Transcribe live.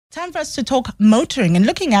Time for us to talk motoring and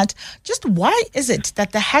looking at just why is it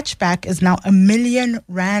that the hatchback is now a R1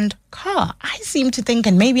 million car? I seem to think,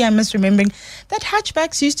 and maybe I'm misremembering, that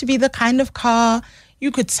hatchbacks used to be the kind of car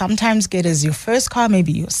you could sometimes get as your first car,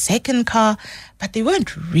 maybe your second car, but they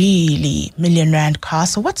weren't really R1 million cars.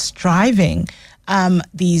 So what's driving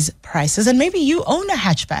these prices? And maybe you own a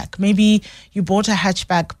hatchback. Maybe you bought a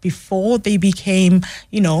hatchback before they became,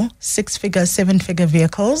 6-figure, 7-figure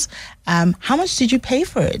vehicles. How much did you pay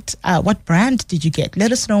for it? What brand did you get?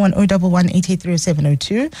 Let us know on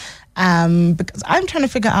 011-883-0702. Because I'm trying to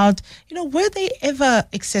figure out, were they ever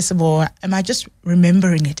accessible? Or am I just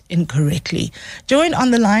remembering it incorrectly? Joined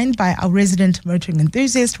on the line by our resident motoring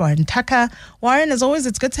enthusiast, Warren Tucker. Warren, as always,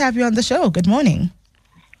 it's good to have you on the show. Good morning.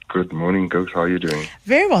 Good morning, Coach. How are you doing?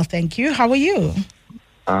 Very well, thank you. How are you?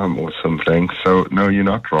 Awesome, thanks. So, no, you're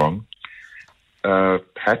not wrong.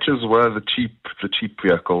 Hatches were the cheap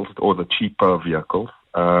vehicles, or the cheaper vehicles.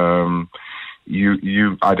 I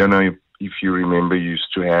don't know if you remember, you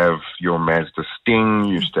used to have your Mazda Sting,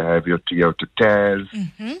 you used to have your Toyota Taz.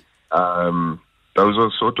 Mm-hmm. Those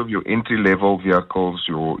were sort of your entry-level vehicles.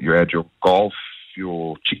 You had your Golf,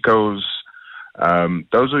 your Chicos.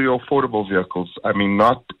 Those are your affordable vehicles. I mean,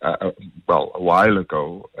 not, a while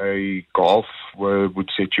ago, a Golf would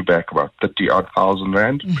set you back about 30,000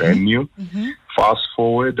 rand, mm-hmm. brand new. Mm-hmm. Fast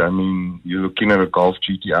forward, I mean, you're looking at a Golf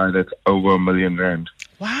GTI that's over R1 million.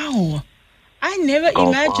 Wow. I never Golf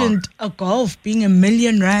imagined a Golf being R1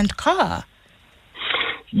 million car.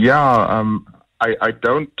 Yeah, I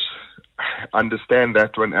don't understand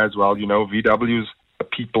that one as well. VW's a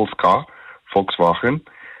people's car, Volkswagen.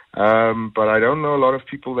 But I don't know a lot of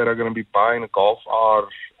people that are going to be buying a Golf R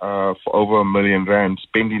for over R1 million,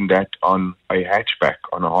 spending that on a hatchback,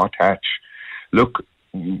 on a hot hatch. Look,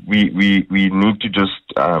 we need to just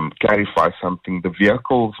clarify something. The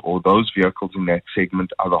vehicles, or those vehicles in that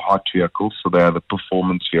segment, are the hot vehicles, so they are the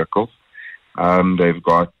performance vehicles. They've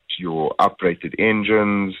got your uprated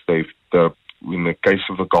engines. In the case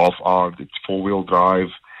of the Golf R, it's 4-wheel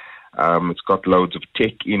drive. It's got loads of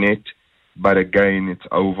tech in it. But again,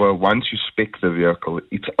 once you spec the vehicle,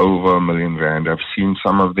 it's over R1 million. I've seen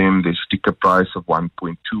some of them, they stick a price of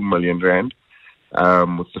 1.2 million rand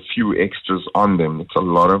with a few extras on them. It's a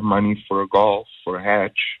lot of money for a Golf, for a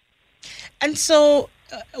hatch. And so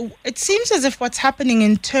it seems as if what's happening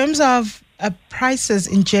in terms of prices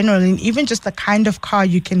in general, and even just the kind of car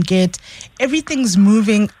you can get, everything's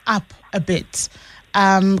moving up a bit.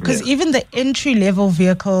 Because even the entry-level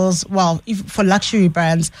vehicles, for luxury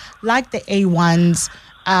brands, like the A1s,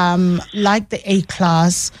 like the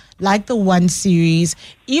A-Class, like the 1 Series,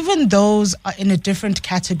 even those are in a different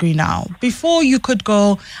category now. Before you could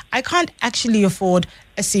go, I can't actually afford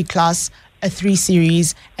a C-Class, a 3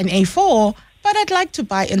 Series, an A4, but I'd like to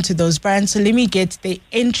buy into those brands, so let me get the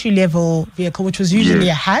entry-level vehicle, which was usually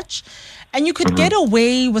a hatch. And you could mm-hmm. get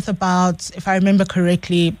away with about, if I remember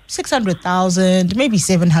correctly, 600,000, maybe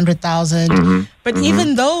 700,000. Mm-hmm. But mm-hmm.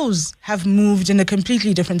 even those have moved in a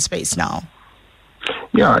completely different space now.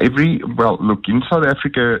 Yeah, look, in South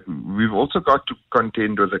Africa, we've also got to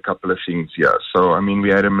contend with a couple of things here. So, I mean, we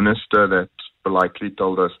had a minister that politely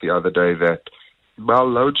told us the other day that,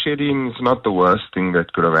 load shedding is not the worst thing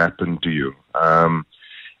that could have happened to you.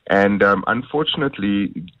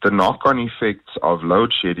 Unfortunately, the knock-on effects of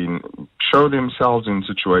load shedding show themselves in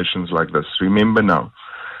situations like this. Remember now,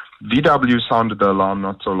 VW sounded the alarm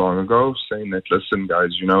not so long ago, saying that, listen,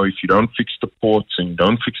 guys, if you don't fix the ports and you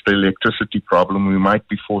don't fix the electricity problem, we might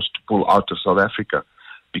be forced to pull out of South Africa,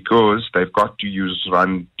 because they've got to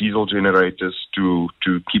run diesel generators to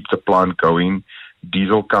keep the plant going.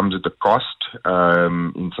 Diesel comes at a cost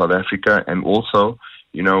in South Africa, and also,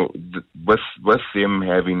 with them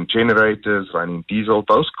having generators, running diesel,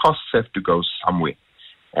 those costs have to go somewhere.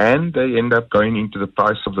 And they end up going into the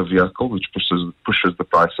price of the vehicle, which pushes the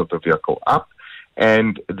price of the vehicle up.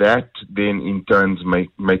 And that then in turn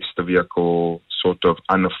makes the vehicle sort of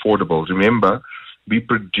unaffordable. Remember, we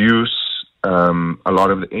produce a lot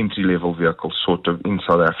of the entry-level vehicles sort of in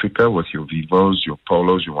South Africa with your Vivos, your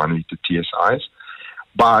Polos, your 1-liter TSIs.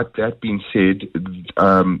 But that being said,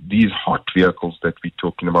 these hot vehicles that we're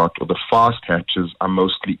talking about, or the fast hatches, are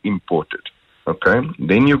mostly imported. Okay?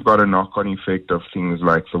 Then you've got a knock-on effect of things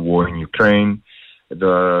like the war in Ukraine,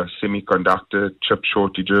 the semiconductor chip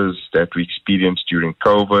shortages that we experienced during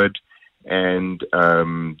COVID, and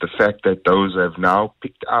the fact that those have now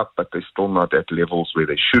picked up, but they're still not at levels where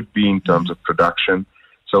they should be in terms of production.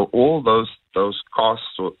 So all those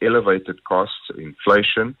costs, or elevated costs,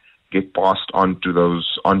 inflation, get passed onto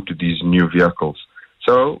these new vehicles.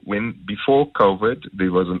 So before COVID,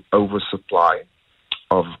 there was an oversupply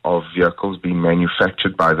of vehicles being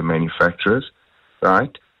manufactured by the manufacturers,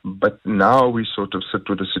 right? But now we sort of sit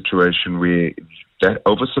with a situation where that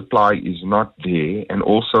oversupply is not there, and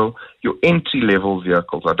also your entry-level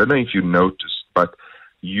vehicles. I don't know if you noticed, but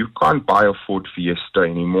you can't buy a Ford Fiesta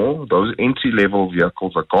anymore. Those entry-level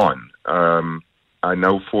vehicles are gone. I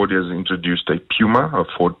know Ford has introduced a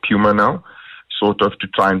Ford Puma now, sort of to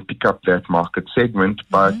try and pick up that market segment,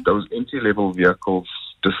 but those entry-level vehicles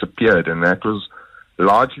disappeared, and that was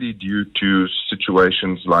largely due to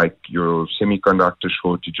situations like your semiconductor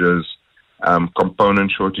shortages,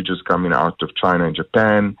 component shortages coming out of China and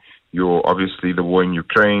Japan, obviously the war in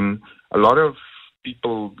Ukraine. A lot of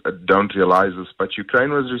people don't realize this, but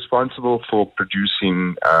Ukraine was responsible for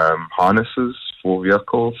producing harnesses for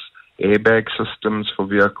vehicles, airbag systems for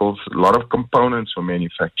vehicles. A lot of components were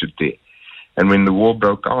manufactured there. And when the war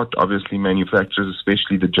broke out, obviously manufacturers,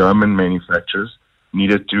 especially the German manufacturers,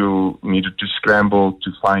 needed to scramble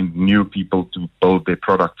to find new people to build their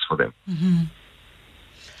products for them. Mm-hmm.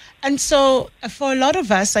 And so for a lot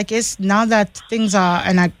of us, I guess now that things are,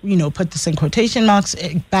 and I put this in quotation marks,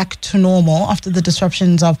 back to normal after the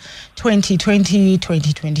disruptions of 2020,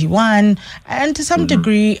 2021, and to some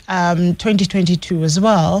degree 2022 as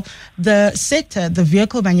well, the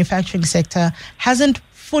vehicle manufacturing sector hasn't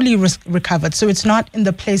fully recovered. So it's not in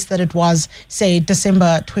the place that it was, say,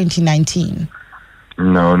 December 2019.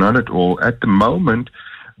 No, not at all. At the moment,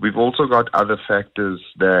 we've also got other factors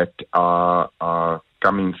that are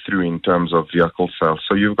coming through in terms of vehicle sales.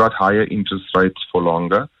 So you've got higher interest rates for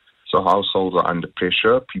longer. So households are under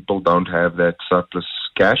pressure. People don't have that surplus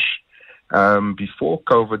cash. Before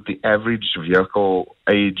COVID, the average vehicle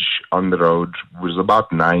age on the road was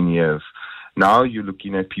about 9 years. Now you're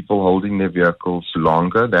looking at people holding their vehicles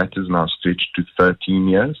longer. That is now stretched to 13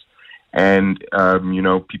 years. And,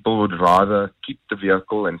 people would rather keep the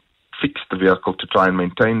vehicle and fix the vehicle to try and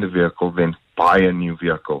maintain the vehicle than buy a new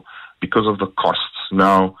vehicle because of the costs.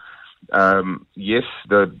 Now, yes,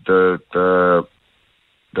 the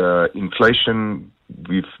inflation,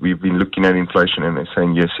 we've been looking at inflation and they're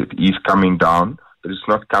saying, yes, it is coming down, but it's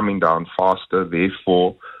not coming down faster.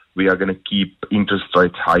 Therefore, we are going to keep interest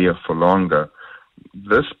rates higher for longer.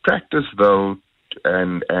 This practice, though,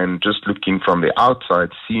 and just looking from the outside,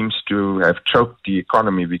 seems to have choked the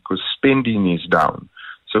economy because spending is down.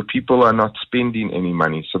 So people are not spending any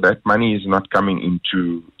money. So that money is not coming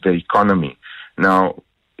into the economy. Now,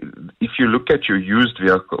 if you look at your used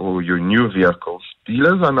vehicle or your new vehicles,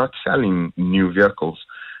 dealers are not selling new vehicles.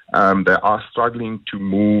 They are struggling to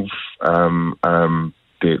move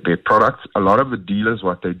their products. A lot of the dealers,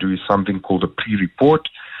 what they do is something called a pre-report.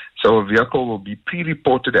 So a vehicle will be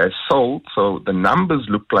pre-reported as sold. So the numbers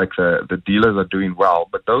look like the dealers are doing well,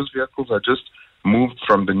 but those vehicles are just moved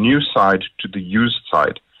from the new side to the used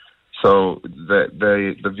side. So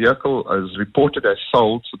the vehicle is reported as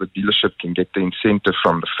sold so the dealership can get the incentive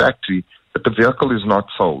from the factory, but the vehicle is not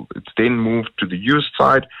sold. It's then moved to the used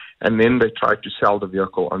side, and then they try to sell the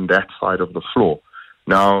vehicle on that side of the floor.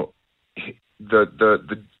 Now,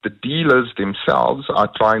 the dealers themselves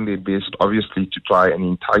are trying their best, obviously, to try and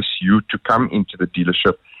entice you to come into the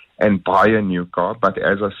dealership and buy a new car. But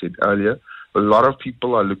as I said earlier, a lot of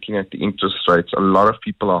people are looking at the interest rates. A lot of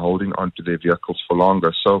people are holding on to their vehicles for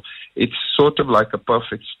longer. So it's sort of like a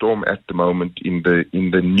perfect storm at the moment in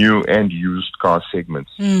the new and used car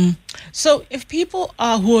segments. So if people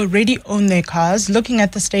who already own their cars, looking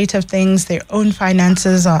at the state of things, their own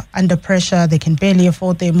finances are under pressure, they can barely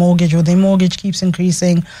afford their mortgage, or their mortgage keeps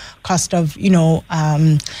increasing, cost of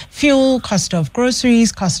fuel, cost of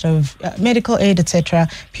groceries, cost of medical aid, etc.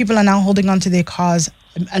 People are now holding on to their cars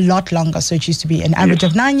a lot longer. So it used to be an average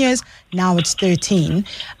of 9 years. Now it's 13.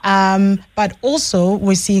 But also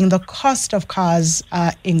we're seeing the cost of cars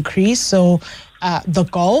increase. So the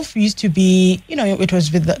Golf used to be, it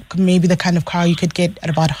was with maybe the kind of car you could get at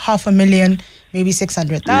about $500,000, maybe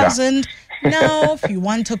 600,000. Now, if you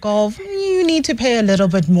want a Golf, you need to pay a little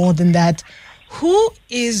bit more than that. Who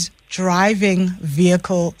is driving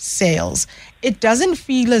vehicle sales? It doesn't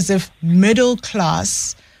feel as if middle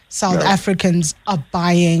class South Africans are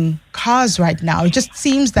buying cars right now. It just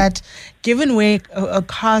seems that given where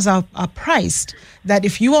cars are priced, that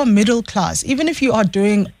if you are middle class, even if you are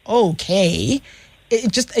doing okay,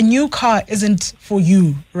 just a new car isn't for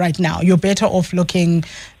you right now. You're better off looking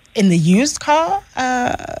in the used car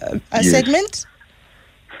segment.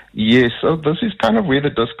 Yes, so this is kind of where the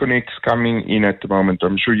disconnect's coming in at the moment.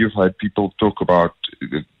 I'm sure you've heard people talk about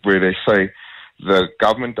where they say the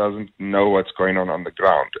government doesn't know what's going on the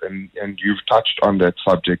ground. And you've touched on that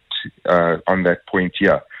subject, on that point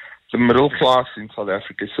here. The middle class in South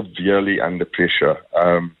Africa is severely under pressure.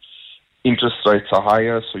 interest rates are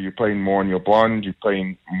higher, so you're paying more on your bond, you're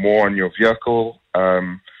paying more on your vehicle.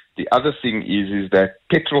 The other thing is that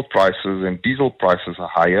petrol prices and diesel prices are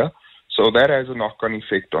higher, so that has a knock-on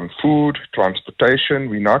effect on food, transportation.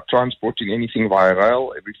 We're not transporting anything via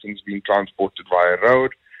rail, everything's being transported via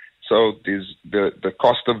road. So there's the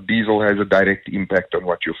cost of diesel has a direct impact on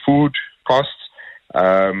what your food costs.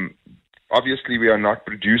 Obviously, we are not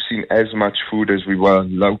producing as much food as we were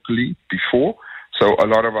locally before, so a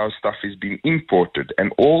lot of our stuff is being imported,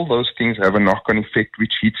 and all those things have a knock-on effect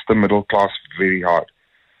which hits the middle class very hard.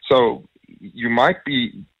 So you might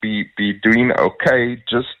be doing okay,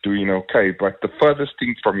 just doing okay, but the furthest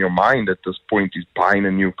thing from your mind at this point is buying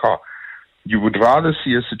a new car. You would rather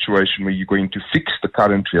see a situation where you're going to fix the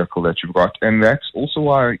current vehicle that you've got, and that's also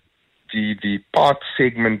why the parts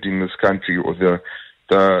segment in this country, or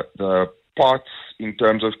the parts in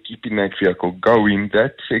terms of keeping that vehicle going,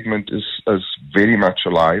 that segment is very much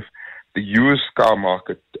alive. The used car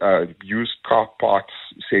market, used car parts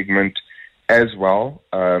segment as well,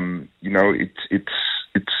 it's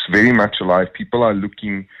very much alive. People are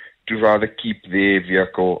looking to rather keep their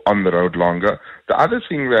vehicle on the road longer. The other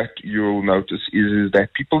thing that you'll notice is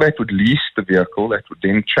that people that would lease the vehicle, that would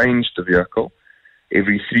then change the vehicle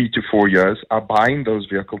every 3 to 4 years, are buying those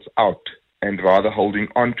vehicles out and rather holding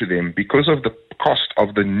on to them because of the cost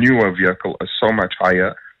of the newer vehicle is so much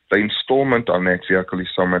higher. The installment on that vehicle is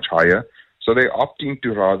so much higher. So they're opting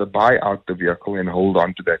to rather buy out the vehicle and hold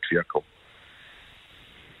on to that vehicle.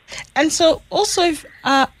 And so also if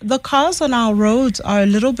the cars on our roads are a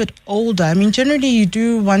little bit older, I mean, generally you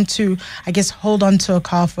do want to, I guess, hold on to a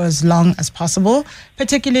car for as long as possible,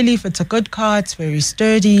 particularly if it's a good car, it's very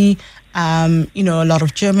sturdy. A lot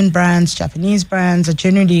of German brands, Japanese brands are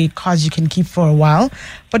generally cars you can keep for a while.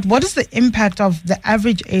 But what is the impact of the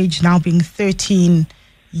average age now being 13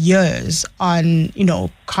 years on,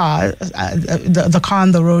 car? The car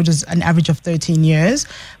on the road is an average of 13 years.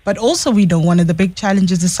 But also we know one of the big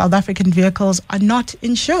challenges is South African vehicles are not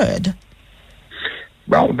insured.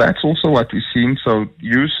 Well, that's also what we've seen. So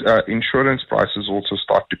insurance prices also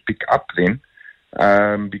start to pick up then.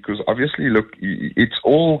 Because obviously, look, it's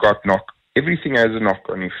all got everything has a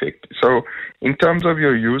knock-on effect. So in terms of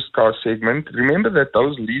your used car segment, remember that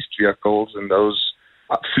those leased vehicles and those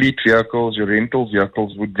fleet vehicles, your rental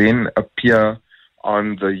vehicles, would then appear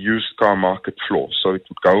on the used car market floor. So it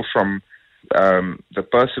would go from the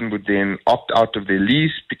person would then opt out of their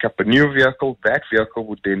lease, pick up a new vehicle. That vehicle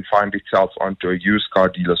would then find itself onto a used car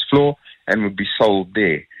dealer's floor and would be sold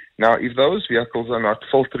there. Now, if those vehicles are not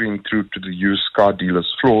filtering through to the used car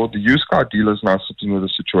dealer's floor, the used car dealer's now sitting with a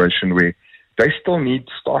situation where they still need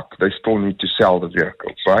stock, they still need to sell the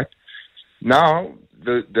vehicles, right? Now,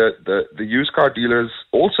 the used car dealer's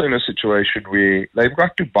also in a situation where they've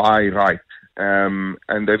got to buy right,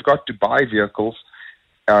 and they've got to buy vehicles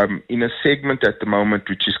in a segment at the moment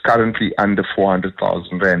which is currently under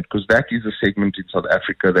 400,000 Rand, because that is a segment in South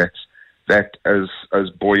Africa that is as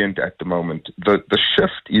buoyant at the moment. The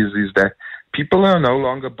shift is that people are no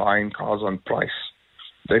longer buying cars on price.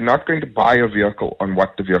 They're not going to buy a vehicle on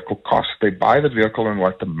what the vehicle costs. They buy the vehicle on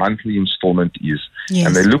what the monthly installment is. Yes.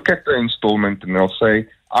 And they look at the installment and they'll say,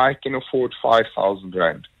 I can afford 5,000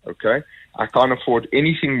 Rand, okay? I can't afford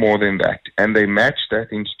anything more than that. And they match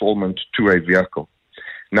that installment to a vehicle.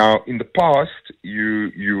 Now, in the past,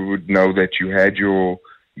 you would know that you had your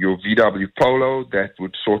VW Polo, that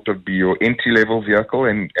would sort of be your entry-level vehicle,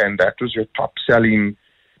 and that was your top-selling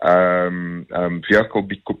vehicle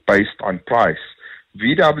based on price.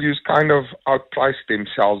 VW's kind of outpriced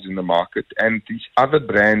themselves in the market, and these other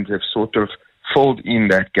brands have sort of filled in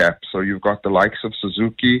that gap. So you've got the likes of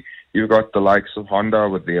Suzuki, you've got the likes of Honda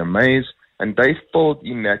with their Amaze, and they filled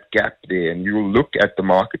in that gap there. And you'll look at the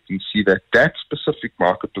market and see that specific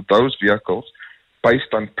market with those vehicles,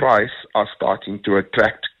 based on price, are starting to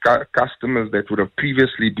attract customers that would have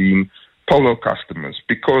previously been Polo customers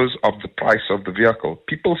because of the price of the vehicle.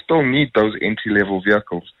 People still need those entry-level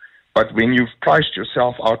vehicles. But when you've priced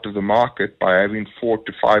yourself out of the market by having 4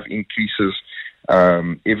 to 5 increases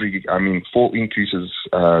 4 increases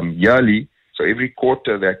yearly, so every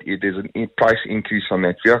quarter that there's a price increase on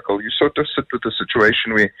that vehicle, you sort of sit with a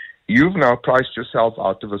situation where you've now priced yourself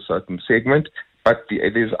out of a certain segment, but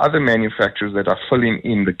there's other manufacturers that are filling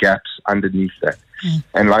in the gaps underneath that.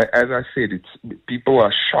 And as I said, people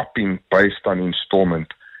are shopping based on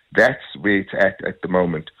installment. That's where it's at the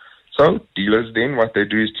moment. So dealers then, what they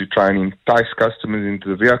do is to try and entice customers into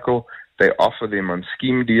the vehicle. They offer them on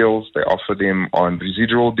scheme deals. They offer them on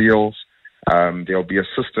residual deals. There'll be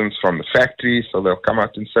assistance from the factory. So they'll come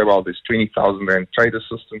out and say, well, there's 20,000 Rand trade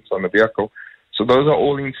assistance on the vehicle. So those are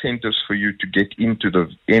all incentives for you to get into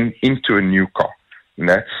a new car. And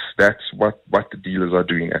that's what the dealers are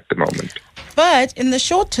doing at the moment. But in the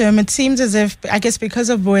short term, it seems as if, I guess because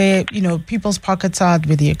of where, people's pockets are,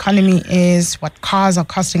 where the economy is, what cars are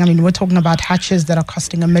costing. I mean, we're talking about hatches that are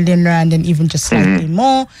costing R1 million and even just slightly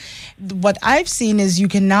more. What I've seen is you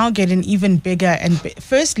can now get an even bigger, and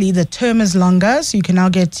firstly, the term is longer, so you can now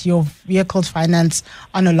get your vehicle finance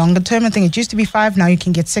on a longer term. I think it used to be 5, now you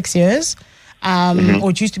can get 6 years.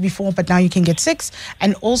 Or it used to be 4, but now you can get 6.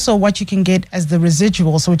 And also what you can get as the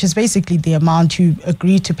residual, so which is basically the amount you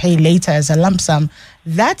agree to pay later as a lump sum,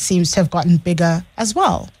 that seems to have gotten bigger as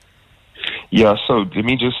well. Yeah, so let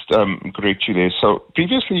me just correct you there. So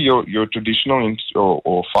previously your traditional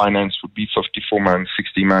or finance would be 54 months,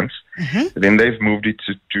 60 months. Then they've moved it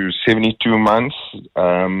to 72 months.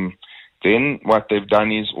 Then what they've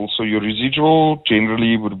done is also your residual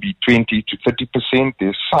generally would be 20 to 30%.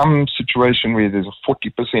 There's some situation where there's a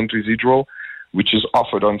 40% residual, which is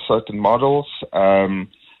offered on certain models.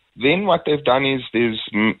 Then what they've done is there's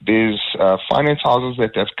finance houses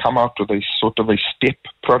that have come out with a sort of a step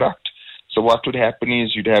product. So what would happen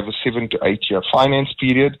is you'd have a 7 to 8 year finance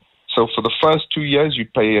period. So for the first 2 years,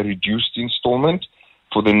 you'd pay a reduced installment.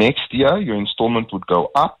 For the next year, your installment would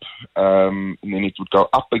go up, and then it would go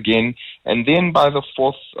up again. And then by the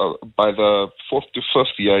fourth to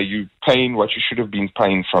fifth year, you're paying what you should have been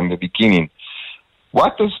paying from the beginning.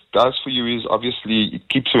 What this does for you is obviously it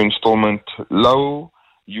keeps your installment low.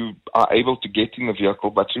 You are able to get in the vehicle,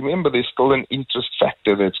 but remember there's still an interest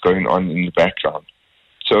factor that's going on in the background.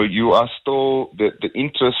 So you are still the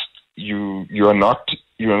interest. You are not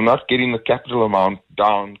getting the capital amount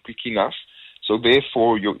down quick enough. So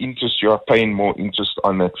therefore, you are paying more interest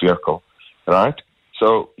on that vehicle, right?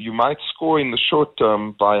 So you might score in the short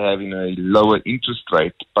term by having a lower interest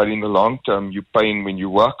rate, but in the long term, you're paying, when you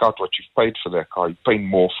work out what you've paid for that car, you're paying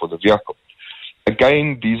more for the vehicle.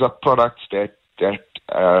 Again, these are products that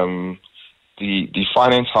the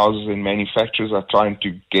finance houses and manufacturers are trying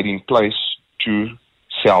to get in place to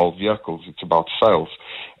sell vehicles. It's about sales.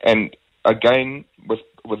 And again,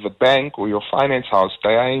 with the bank or your finance house,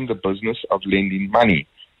 they are in the business of lending money.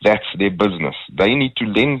 That's their business. They need to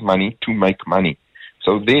lend money to make money.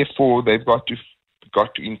 So therefore, they've got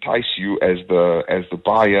to entice you as the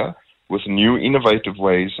buyer with new innovative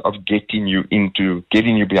ways of getting you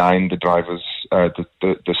behind the driver's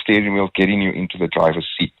the steering wheel, getting you into the driver's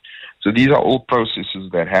seat. So these are all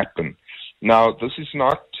processes that happen. Now, this is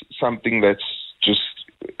not something that's just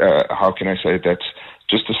that's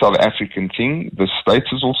just a South African thing. The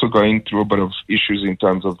States is also going through a bit of issues in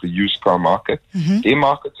terms of the used car market. Their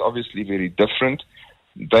market's obviously very different.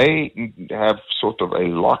 They have sort of a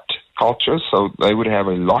lot culture, so they would have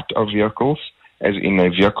a lot of vehicles, as in a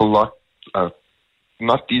vehicle lot,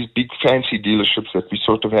 not these big fancy dealerships that we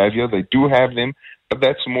sort of have here. They do have them, but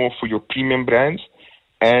that's more for your premium brands.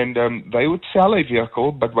 And they would sell a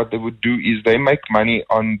vehicle, but what they would do is they make money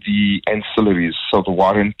on the ancillaries, so the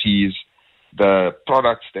warranties, the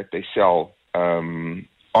products that they sell on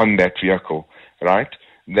that vehicle, right?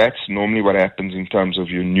 That's normally what happens in terms of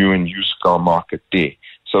your new and used car market there.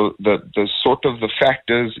 So the sort of the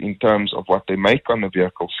factors in terms of what they make on the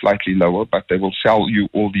vehicle slightly lower, but they will sell you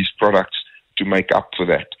all these products to make up for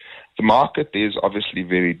that. The market is obviously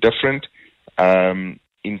very different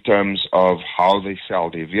in terms of how they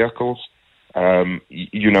sell their vehicles.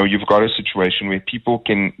 You've got a situation where people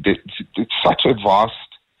it's such a vast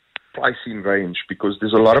pricing range because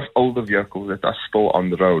there's a lot of older vehicles that are still on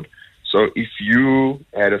the road. So if you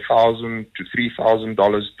had $1,000 to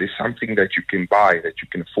 $3,000, there's something that you can buy, that you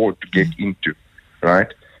can afford to get into, right?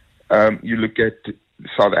 You look at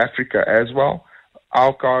South Africa as well.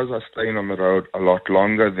 Our cars are staying on the road a lot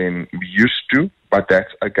longer than we used to, but that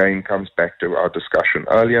again comes back to our discussion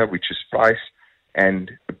earlier, which is price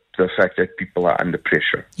and the fact that people are under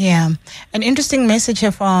pressure. Yeah. An interesting message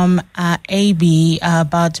here from AB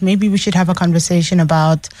about maybe we should have a conversation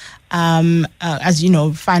about, as you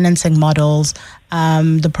know, financing models,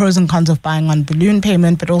 the pros and cons of buying on balloon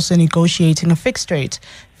payment, but also negotiating a fixed rate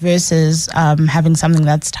versus having something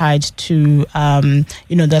that's tied to,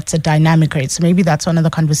 that's a dynamic rate. So maybe that's one of the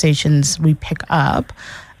conversations we pick up.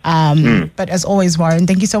 But as always, Warren,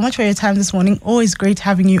 thank you so much for your time this morning. Always great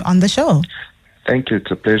having you on the show. Thank you. It's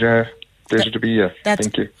a pleasure. Pleasure to be here.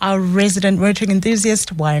 Thank you. Our resident motoring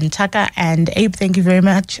enthusiast, Warren Tucker. And Abe, thank you very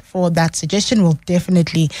much for that suggestion. We'll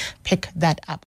definitely pick that up.